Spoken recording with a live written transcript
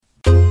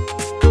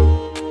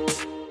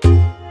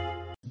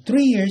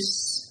3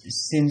 years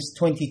since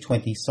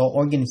 2020 saw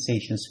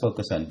organizations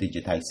focus on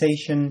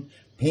digitization,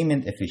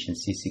 payment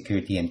efficiency,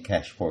 security, and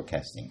cash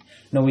forecasting.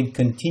 Now, with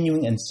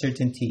continuing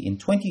uncertainty in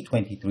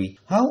 2023,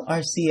 how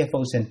are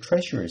CFOs and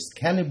treasurers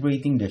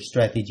calibrating their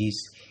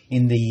strategies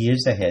in the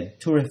years ahead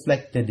to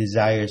reflect the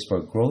desires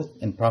for growth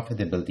and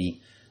profitability,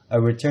 a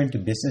return to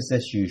business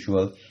as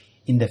usual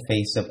in the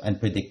face of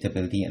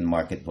unpredictability and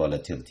market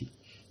volatility?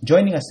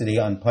 Joining us today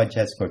on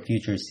PodChats for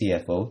Future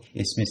CFO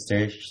is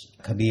Mr.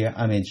 Kabir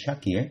Ahmed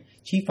Shakir,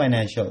 Chief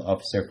Financial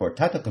Officer for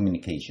Tata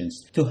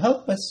Communications, to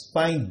help us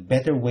find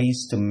better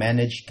ways to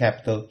manage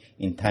capital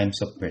in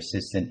times of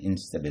persistent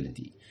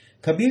instability.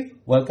 Kabir,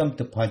 welcome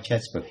to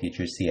PodChats for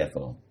Future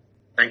CFO.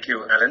 Thank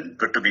you, Alan.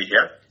 Good to be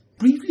here.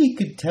 Briefly, you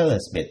could tell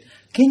us a bit.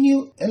 Can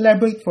you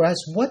elaborate for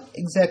us what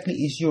exactly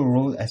is your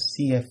role as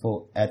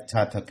CFO at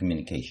Tata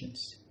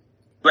Communications?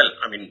 Well,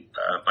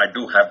 I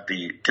do have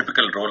the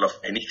typical role of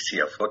any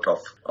CFO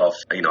of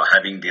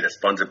having the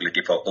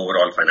responsibility for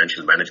overall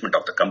financial management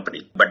of the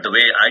company. But the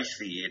way I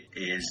see it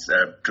is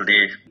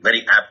today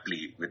very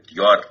aptly with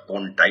your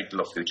own title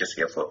of Future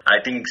CFO.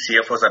 I think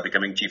CFOs are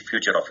becoming Chief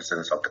Future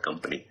Officers of the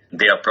company.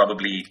 They are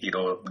probably,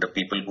 the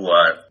people who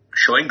are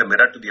showing the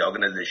mirror to the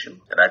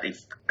organization that if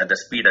at the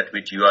speed at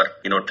which you are,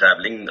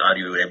 traveling, are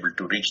you able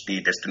to reach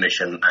the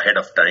destination ahead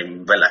of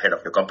time, well ahead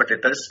of your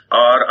competitors,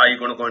 or are you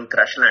going to go and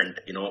crash land,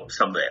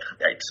 somewhere,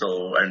 right?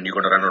 So, and you're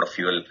going to run out of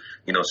fuel,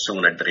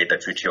 soon at the rate at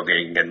which you're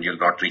going and you'll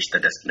not reach the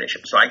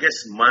destination. So I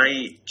guess my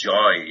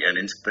joy and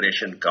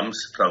inspiration comes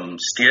from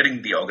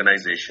steering the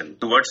organization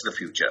towards the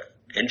future,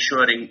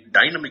 ensuring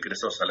dynamic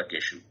resource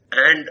allocation,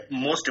 and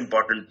most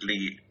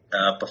importantly,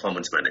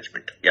 performance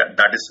management. Yeah,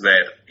 that is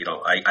where,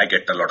 I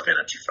get a lot of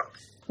energy from.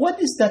 What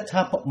is the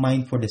top of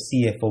mind for the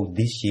CFO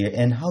this year,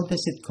 and how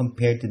does it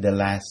compare to the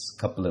last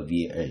couple of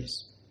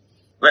years?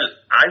 Well,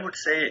 I would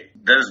say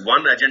there's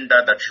one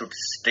agenda that should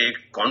stay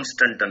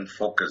constant and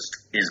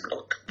focused is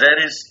growth.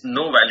 There is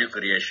no value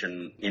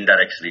creation,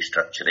 indirect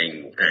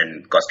restructuring,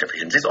 and cost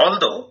efficiencies,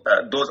 although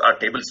those are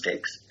table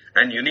stakes,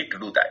 and you need to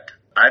do that.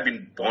 I've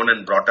been born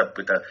and brought up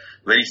with a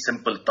very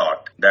simple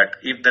thought that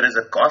if there is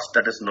a cost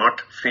that is not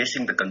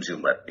facing the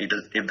consumer,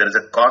 if there is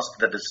a cost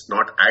that is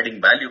not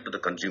adding value to the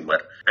consumer,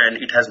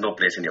 and it has no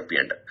place in your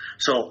P&L.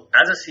 So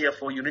as a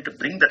CFO, you need to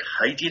bring that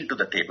hygiene to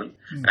the table,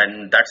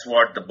 and that's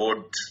what the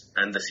boards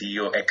and the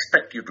CEO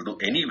expect you to do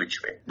any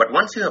which way. But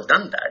once you have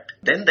done that,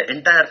 then the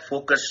entire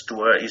focus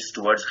is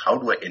towards how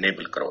do I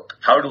enable growth?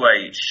 How do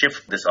I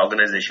shift this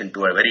organization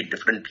to a very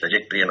different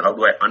trajectory, and how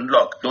do I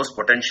unlock those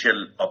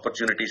potential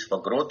opportunities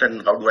for growth,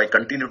 and how do I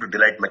continue to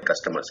delight my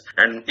customers?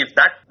 And if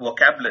that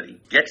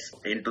vocabulary gets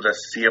into the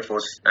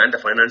CFOs and the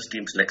finance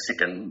team's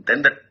lexicon,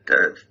 then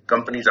the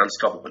company is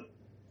unstoppable.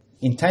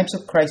 In times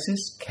of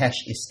crisis, cash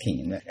is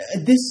king.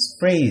 This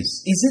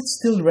phrase, is it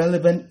still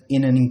relevant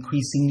in an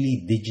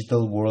increasingly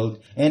digital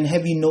world? And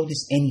have you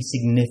noticed any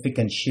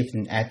significant shift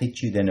in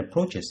attitude and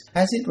approaches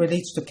as it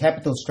relates to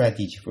capital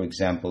strategy, for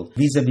example,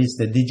 vis-a-vis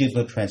the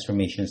digital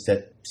transformations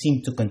that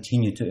seem to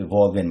continue to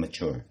evolve and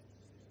mature?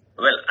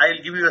 Well,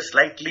 I'll give you a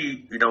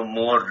slightly,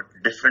 more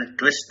different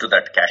twist to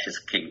that cash is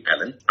king,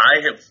 Alan.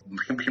 I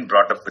have been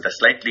brought up with a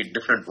slightly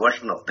different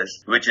version of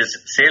this, which is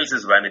sales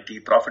is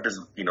vanity, profit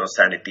is,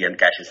 sanity, and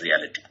cash is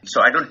reality.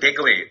 So I don't take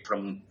away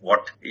from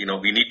what,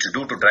 we need to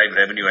do to drive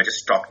revenue. I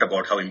just talked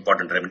about how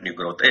important revenue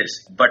growth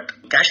is.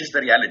 But cash is the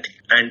reality.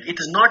 And it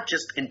is not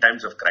just in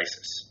times of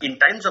crisis. In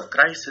times of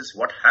crisis,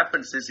 what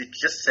happens is it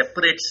just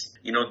separates,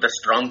 the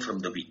strong from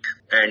the weak.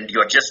 And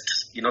you're just,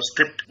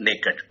 stripped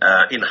naked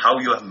in how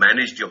you have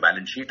managed your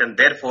balance sheet, and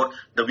therefore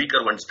the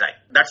weaker ones die.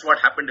 That's what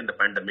happened in the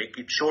pandemic.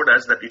 It showed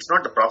us that it's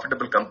not the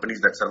profitable companies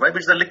that survive,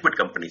 it's the liquid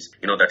companies,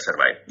 that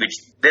survive, which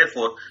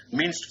therefore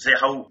means to say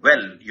how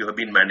well you have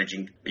been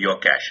managing your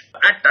cash.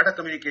 At Tata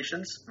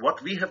Communications,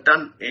 what we have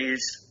done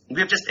is we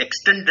have just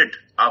extended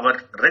our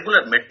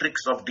regular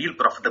metrics of deal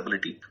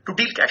profitability to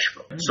deal cash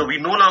flow. So we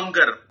no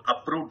longer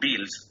approve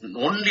deals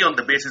only on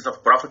the basis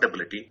of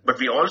profitability, but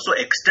we also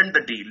extend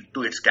the deal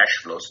to its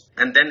cash flows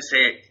and then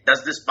say,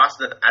 does this pass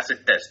the acid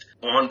test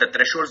on the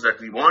thresholds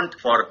that we want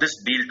for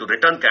this deal to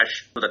return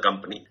cash to the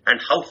company, and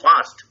how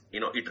fast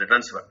it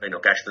returns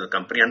cash to the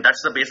company. And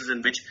that's the basis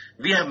in which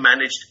we have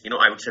managed,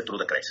 I would say, through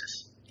the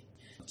crisis.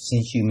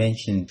 Since you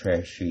mentioned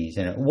treasuries,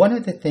 and one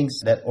of the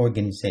things that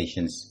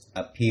organizations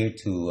appear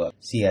to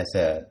see as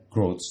a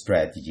growth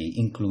strategy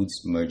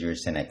includes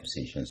mergers and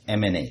acquisitions,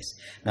 M&As.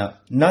 Now,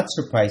 not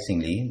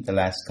surprisingly, the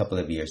last couple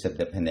of years of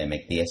the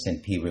pandemic, the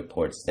S&P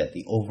reports that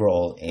the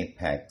overall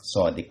APAC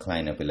saw a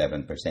decline of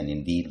 11%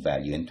 in deal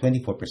value and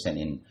 24%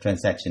 in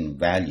transaction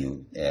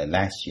value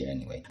last year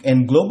anyway.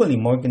 And globally,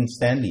 Morgan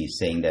Stanley is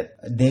saying that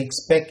they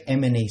expect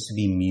M&As to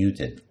be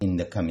muted in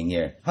the coming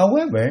year.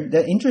 However,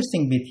 the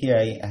interesting bit here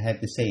I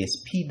have to say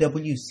is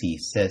PwC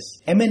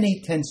says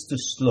M&A tends to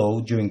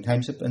slow during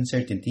times of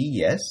uncertainty,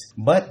 yes,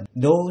 but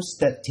those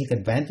that take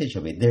advantage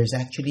of it, there's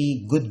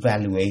actually good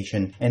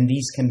valuation, and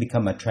these can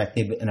become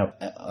attractive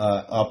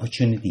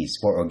opportunities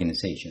for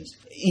organizations.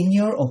 In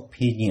your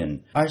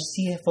opinion, are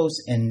CFOs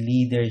and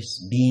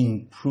leaders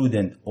being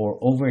prudent or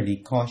overly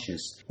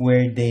cautious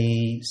where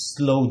they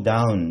slow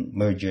down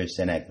mergers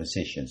and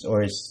acquisitions?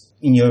 Or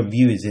in your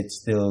view,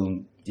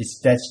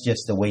 that's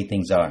just the way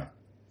things are?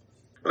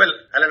 Well,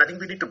 Alan, I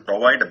think we need to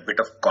provide a bit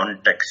of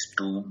context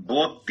to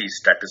both these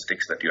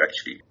statistics that you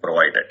actually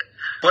provided.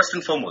 First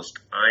and foremost,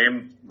 I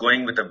am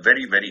going with a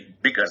very, very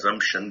big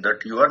assumption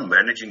that you are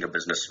managing your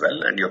business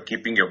well and you're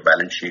keeping your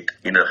balance sheet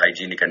in a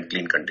hygienic and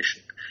clean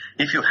condition.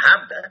 If you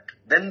have that,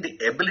 then the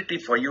ability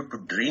for you to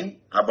dream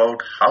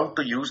about how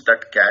to use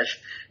that cash,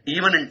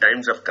 even in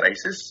times of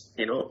crisis,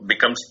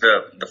 becomes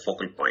the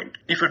focal point.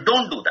 If you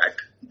don't do that,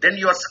 then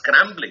you are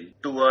scrambling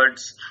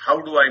towards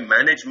how do I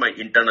manage my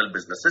internal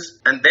businesses,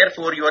 and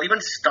therefore you are even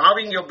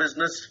starving your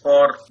business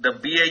for the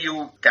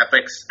BAU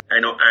capex,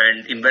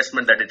 and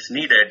investment that it's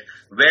needed.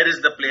 Where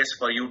is the place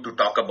for you to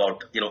talk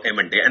about,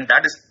 M&A? And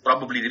that is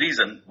probably the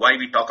reason why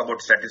we talk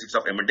about statistics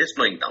of M&A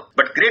slowing down.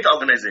 But great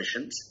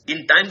organizations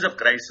in times of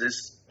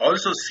crisis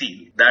also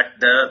see that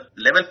the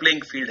level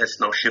playing field has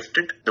now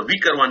shifted. The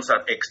weaker ones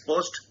are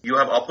exposed. You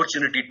have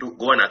opportunity to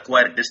go and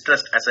acquire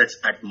distressed assets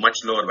at much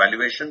lower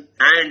valuation.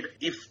 And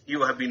if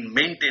you have been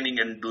maintaining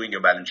and doing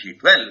your balance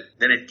sheet well,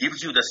 then it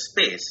gives you the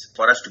space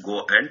for us to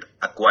go and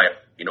acquire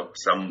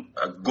some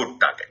good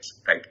targets,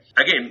 right?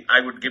 Again,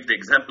 I would give the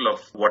example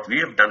of what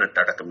we have done at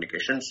Tata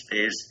Communications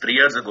is 3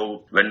 years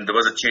ago when there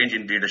was a change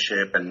in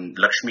leadership and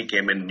Lakshmi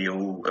came in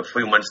new. A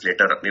few months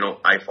later,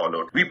 I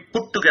followed. We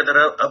put together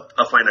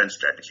a finance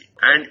strategy.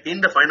 And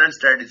in the finance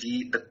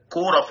strategy, the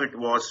core of it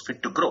was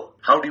fit to grow.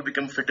 How do you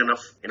become fit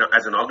enough,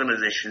 as an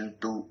organization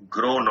to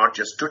grow not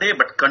just today,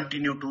 but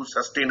continue to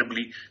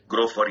sustainably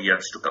grow for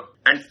years to come?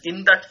 And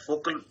in that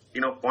focal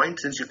point,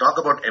 since you talk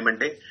about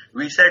M&A,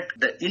 we said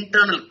the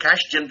internal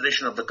cash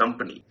generation of the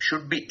company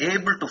should be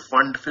able to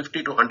fund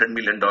 $50 to $100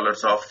 million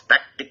of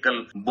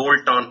tactical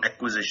bolt-on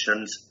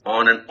acquisitions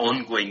on an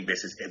ongoing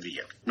basis every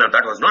year. Now,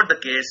 that was not the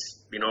case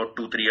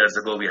 2-3 years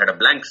ago. We had a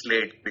blank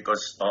slate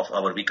because of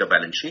our weaker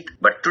balance sheet.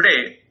 But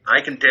today,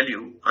 I can tell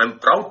you, I'm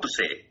proud to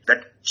say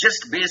that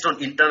just based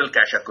on internal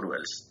cash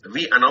accruals,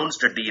 we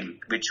announced a deal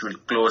which will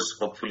close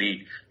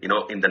hopefully,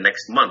 in the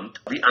next month.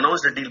 We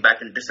announced a deal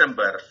back in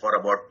December for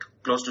about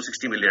close to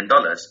 $60 million,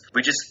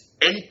 which is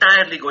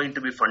entirely going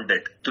to be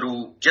funded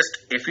through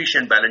just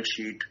efficient balance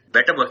sheet,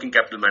 better working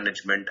capital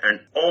management,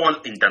 and all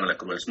internal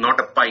accruals, not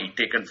a pie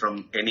taken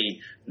from any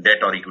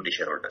debt or equity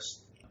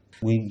shareholders.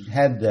 We've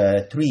had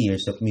 3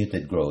 years of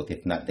muted growth,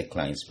 if not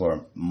declines,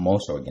 for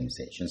most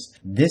organizations.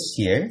 This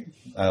year,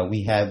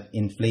 we have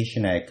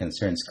inflationary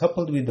concerns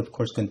coupled with, of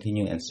course,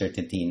 continuing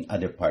uncertainty in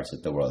other parts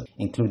of the world,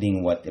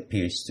 including what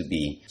appears to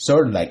be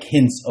sort of like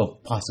hints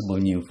of possible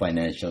new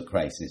financial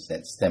crisis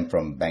that stem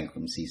from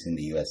bankruptcies in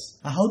the U.S.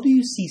 How do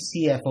you see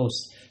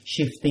CFOs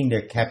shifting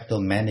their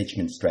capital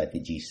management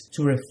strategies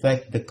to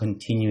reflect the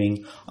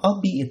continuing,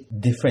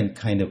 albeit different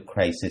kind of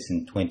crisis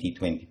in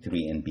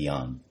 2023 and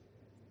beyond?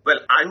 Well,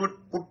 I would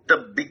put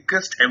the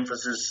biggest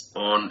emphasis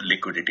on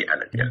liquidity,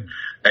 Alan.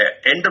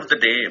 End of the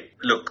day,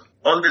 look,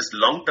 all these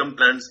long-term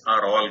plans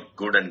are all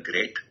good and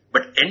great.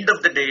 But end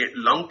of the day,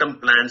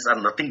 long-term plans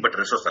are nothing but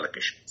resource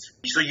allocations.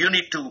 So you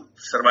need to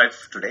survive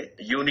today.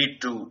 You need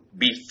to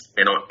be,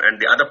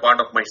 and the other part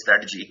of my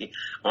strategy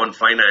on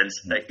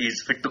finance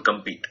is fit to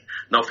compete.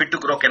 Now, fit to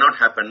grow cannot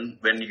happen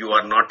when you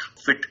are not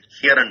fit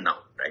here and now,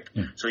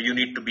 right? So you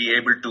need to be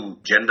able to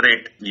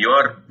generate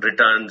your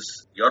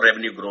returns, your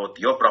revenue growth,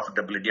 your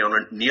profitability on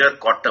a near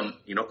quarter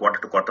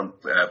to quarter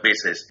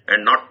basis,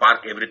 and not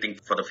park everything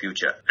for the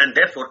future. And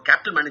therefore,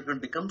 capital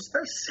management becomes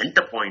the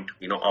center point,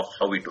 of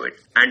how we do it.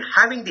 And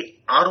having the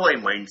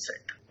ROI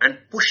mindset and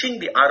pushing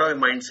the ROI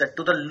mindset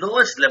to the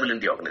lowest level in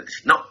the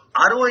organization. Now,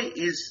 ROI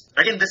is,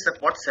 again, this is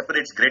what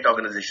separates great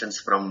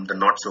organizations from the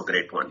not so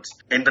great ones.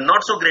 In the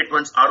not so great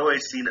ones, ROI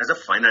is seen as a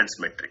finance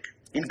metric.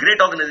 In great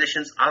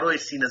organizations, ROI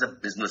is seen as a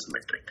business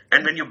metric.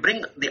 And when you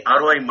bring the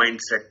ROI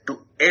mindset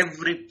to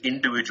every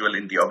individual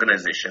in the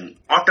organization,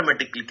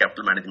 automatically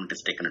capital management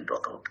is taken into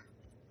account.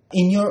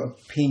 In your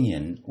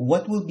opinion,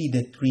 what will be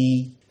the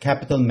 3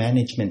 capital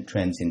management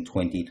trends in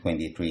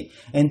 2023?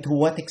 And to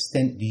what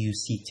extent do you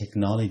see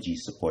technology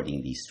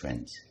supporting these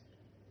trends?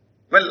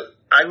 Well,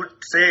 I would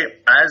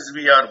say as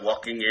we are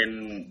walking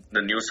in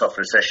the news of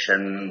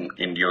recession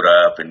in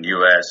Europe and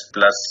US,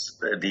 plus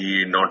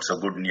the not so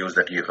good news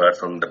that you heard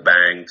from the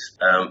banks,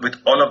 with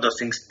all of those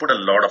things put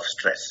a lot of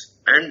stress.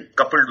 And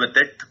coupled with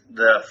it,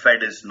 the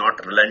Fed is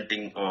not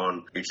relenting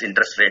on its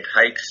interest rate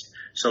hikes.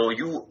 So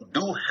you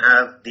do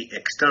have the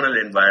external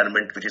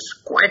environment which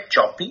is quite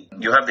choppy.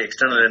 You have the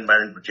external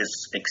environment which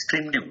is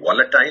extremely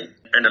volatile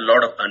and a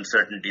lot of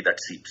uncertainty that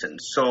seeps in.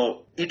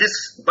 So it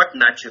is but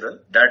natural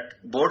that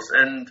boards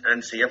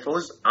and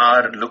CFOs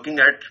are looking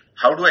at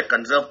how do I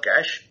conserve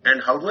cash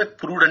and how do I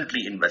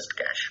prudently invest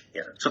cash.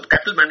 Yeah. So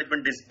capital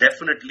management is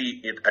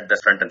definitely at the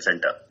front and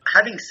center.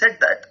 Having said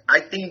that, I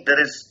think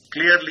there is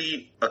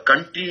clearly a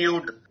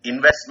continued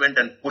investment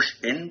and push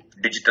in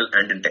digital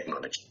and in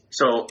technology.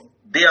 So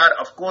they are,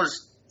 of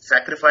course,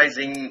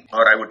 sacrificing,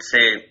 or I would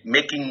say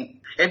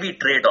making heavy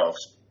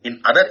trade-offs in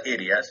other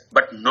areas,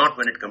 but not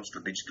when it comes to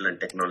digital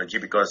and technology,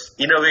 because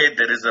in a way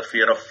there is a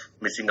fear of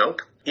missing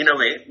out. In a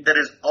way, there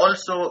is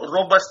also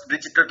robust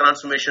digital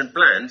transformation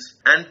plans,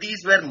 and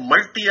these were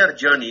multi-year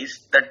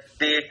journeys that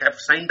they have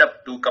signed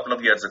up to a couple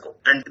of years ago.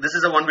 And this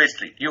is a one-way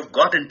street. You've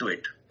got into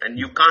it and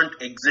you can't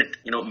exit,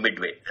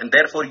 midway. And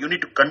therefore you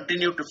need to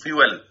continue to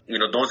fuel,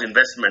 those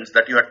investments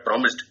that you had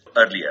promised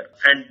earlier.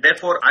 And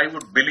therefore I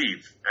would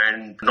believe,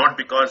 and not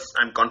because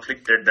I'm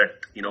conflicted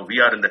that, we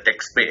are in the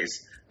tech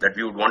space, that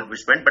we would want to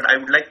spend, but I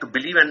would like to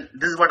believe, and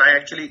this is what I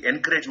actually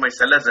encourage my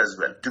sellers as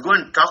well, to go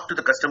and talk to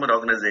the customer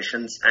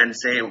organizations and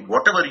say,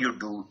 whatever you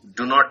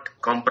do not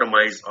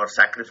compromise or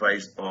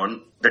sacrifice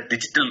on the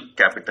digital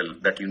capital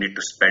that you need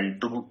to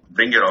spend to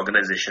bring your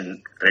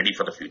organization ready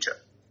for the future.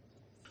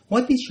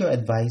 What is your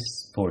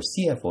advice for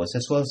CFOs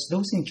as well as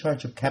those in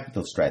charge of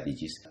capital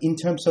strategies in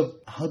terms of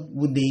how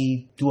would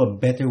they do a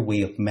better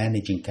way of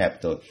managing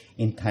capital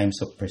in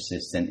times of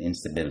persistent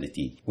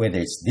instability, whether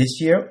it's this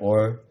year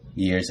or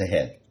years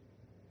ahead?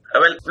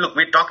 Well, look,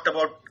 we talked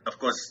about, of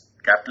course,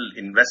 capital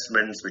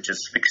investments, which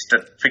is fixed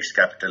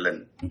capital.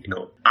 And,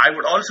 I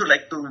would also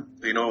like to,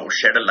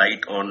 shed a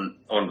light on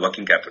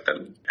working capital.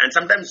 And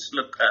sometimes,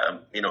 look,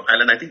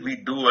 Alan, I think we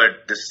do a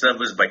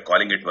disservice by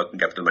calling it working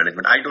capital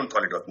management. I don't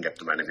call it working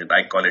capital management.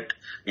 I call it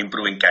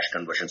improving cash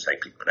conversion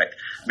cycle, right?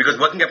 Because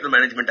working capital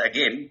management,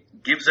 again,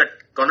 gives a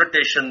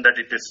connotation that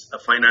it is a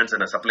finance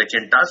and a supply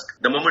chain task.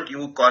 The moment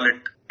you call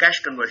it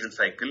cash conversion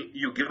cycle,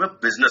 you give a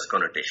business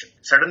connotation.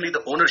 Suddenly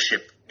the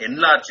ownership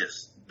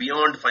enlarges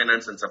beyond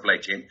finance and supply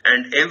chain,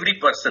 and every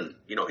person,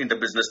 in the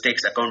business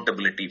takes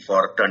accountability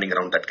for turning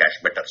around that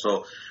cash better.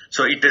 So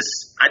it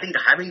is, I think,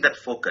 having that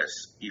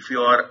focus. If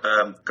you are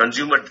a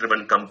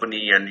consumer-driven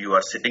company and you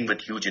are sitting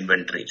with huge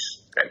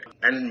inventories, right,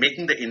 and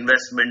making the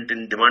investment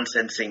in demand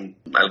sensing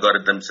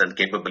algorithms and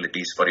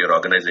capabilities for your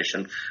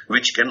organization,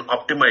 which can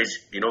optimize,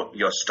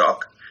 your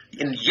stock,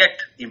 and yet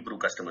improve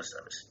customer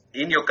service.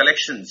 In your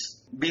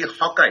collections, be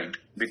hawk-eyed,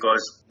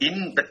 because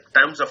in the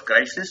times of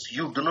crisis,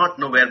 you do not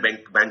know where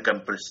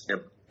bankruptcies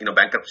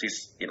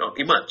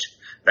emerge,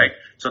 right?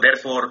 So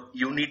therefore,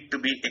 you need to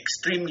be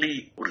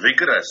extremely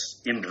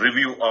rigorous in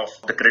review of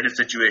the credit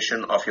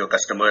situation of your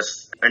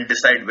customers and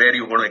decide where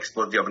you want to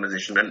expose the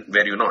organization and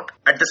where you not.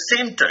 At the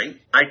same time,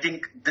 I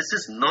think this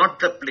is not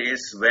the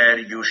place where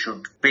you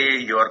should pay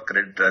your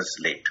creditors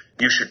late.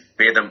 You should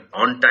pay them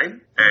on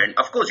time. And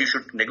of course, you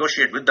should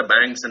negotiate with the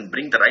banks and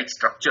bring the right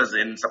structures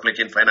in supply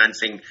chain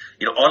financing.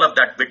 All of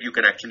that bit you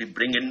can actually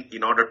bring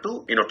in order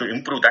to, to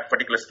improve that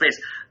particular space.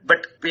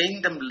 But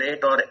paying them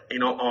late or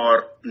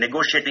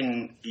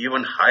negotiating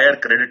even higher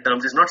credit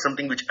terms is not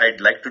something which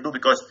I'd like to do,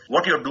 because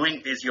what you're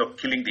doing is you're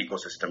killing the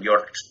ecosystem.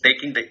 You're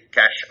taking the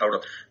cash out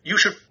of. You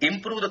should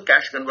improve the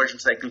cash conversion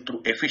cycle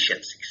through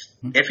efficiencies.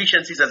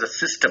 Efficiencies as a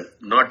system,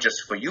 not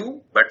just for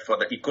you, but for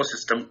the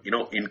ecosystem,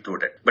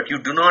 included. But you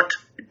do not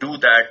do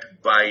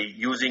that by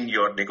using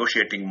your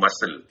negotiating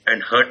muscle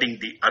and hurting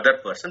the other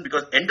person,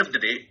 because end of the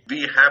day,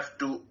 we have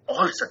to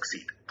all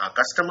succeed. Our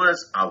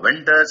customers, our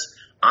vendors,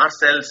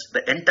 ourselves,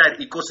 the entire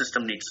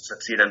ecosystem needs to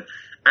succeed.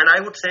 And I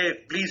would say,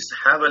 please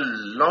have a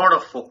lot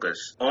of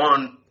focus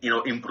on,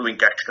 improving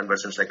cash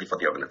conversion cycle for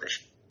the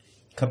organization.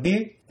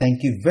 Kabir,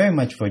 thank you very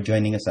much for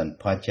joining us on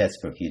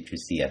PodChats for Future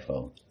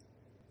CFO.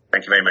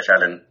 Thank you very much,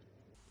 Alan.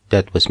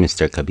 That was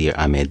Mr. Kabir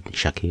Ahmed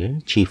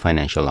Shakir, Chief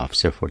Financial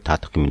Officer for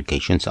Tata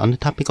Communications, on the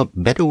topic of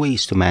better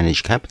ways to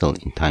manage capital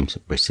in times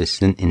of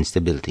persistent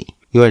instability.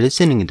 You are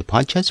listening to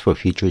PodChats for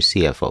Future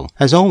CFO.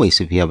 As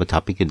always, if you have a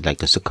topic you'd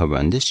like us to cover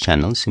on this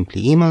channel,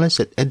 simply email us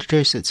at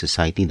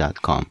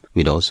editors@society.com.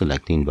 We'd also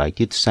like to invite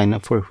you to sign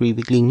up for a free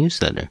weekly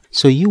newsletter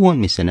so you won't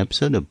miss an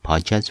episode of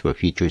PodChats for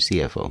Future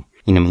CFO.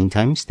 In the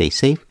meantime, stay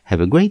safe,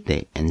 have a great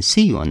day, and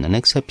see you on the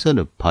next episode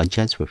of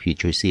PodChats for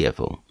Future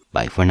CFO.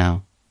 Bye for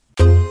now.